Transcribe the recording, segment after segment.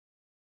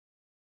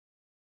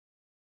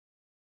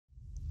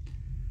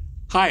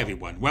Hi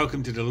everyone,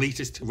 welcome to the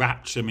latest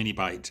Rapture mini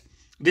bite.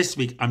 This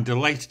week I'm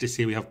delighted to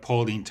say we have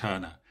Pauline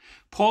Turner.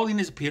 Pauline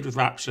has appeared with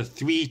Rapture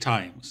 3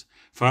 times.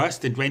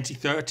 First in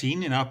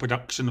 2013 in our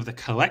production of The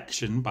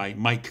Collection by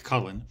Mike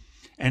Cullen,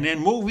 and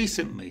then more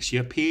recently she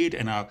appeared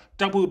in our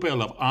double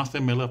bill of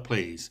Arthur Miller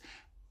plays,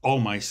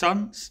 All My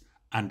Sons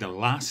and The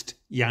Last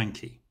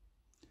Yankee.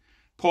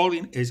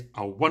 Pauline is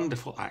a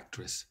wonderful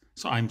actress,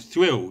 so I'm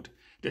thrilled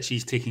that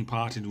she's taking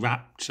part in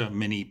Rapture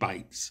mini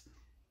bites.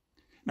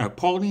 Now,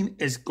 Pauline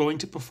is going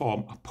to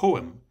perform a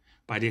poem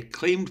by the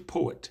acclaimed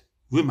poet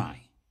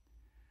Rumi.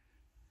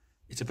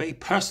 It's a very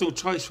personal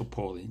choice for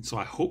Pauline, so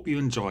I hope you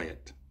enjoy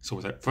it. So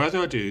without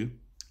further ado,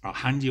 I'll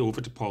hand you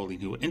over to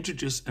Pauline, who will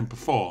introduce and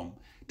perform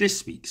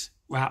this week's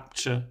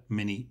Rapture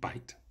mini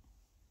bite.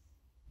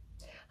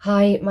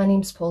 Hi, my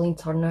name's Pauline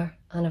Turner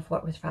and I've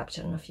worked with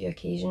Rapture on a few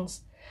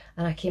occasions,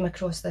 and I came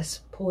across this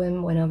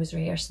poem when I was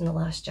rehearsing The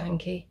Last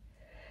Yankee.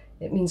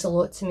 It means a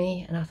lot to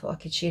me and I thought I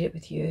could share it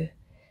with you.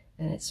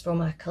 And it's from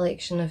a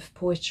collection of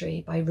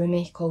poetry by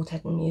Rumi called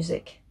Hidden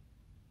Music.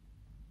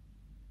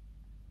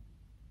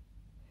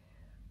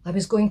 I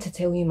was going to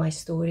tell you my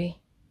story,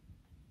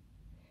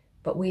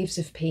 but waves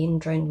of pain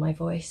drowned my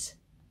voice.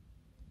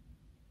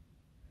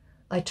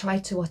 I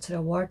tried to utter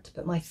a word,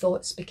 but my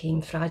thoughts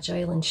became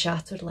fragile and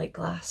shattered like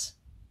glass.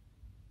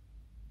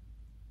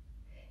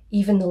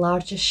 Even the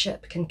largest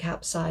ship can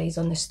capsize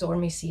on the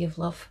stormy sea of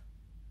love,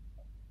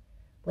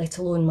 let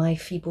alone my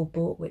feeble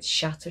boat which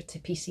shattered to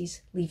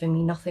pieces, leaving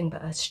me nothing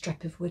but a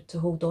strip of wood to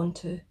hold on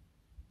to.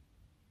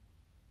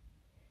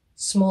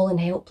 Small and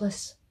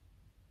helpless,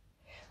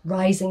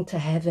 rising to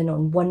heaven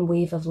on one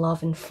wave of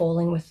love and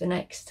falling with the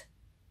next.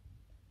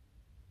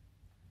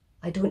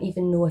 I don't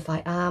even know if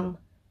I am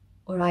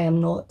or I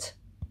am not.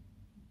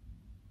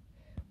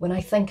 When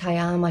I think I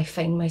am, I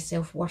find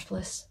myself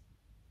worthless.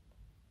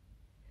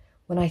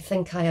 When I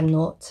think I am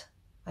not,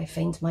 I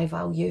find my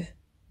value.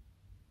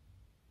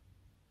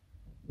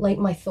 Like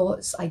my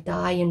thoughts, I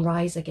die and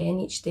rise again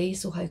each day,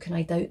 so how can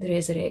I doubt the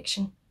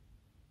resurrection?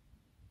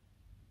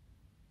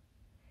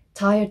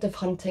 Tired of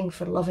hunting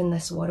for love in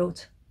this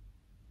world,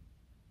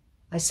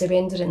 I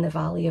surrender in the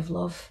valley of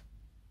love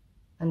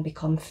and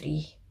become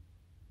free.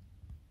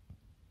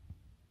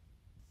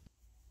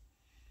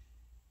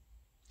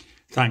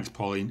 Thanks,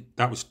 Pauline.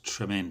 That was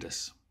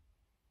tremendous.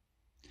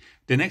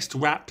 The next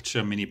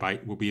Rapture mini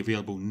bite will be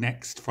available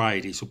next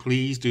Friday, so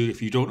please do,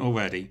 if you don't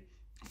already,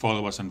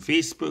 follow us on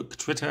Facebook,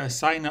 Twitter,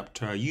 sign up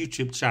to our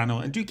YouTube channel,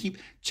 and do keep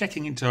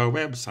checking into our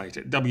website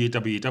at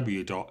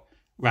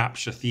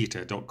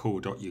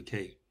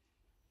www.rapturetheatre.co.uk.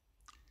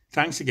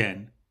 Thanks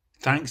again.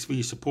 Thanks for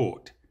your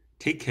support.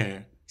 Take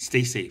care,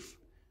 stay safe,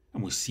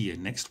 and we'll see you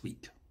next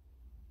week.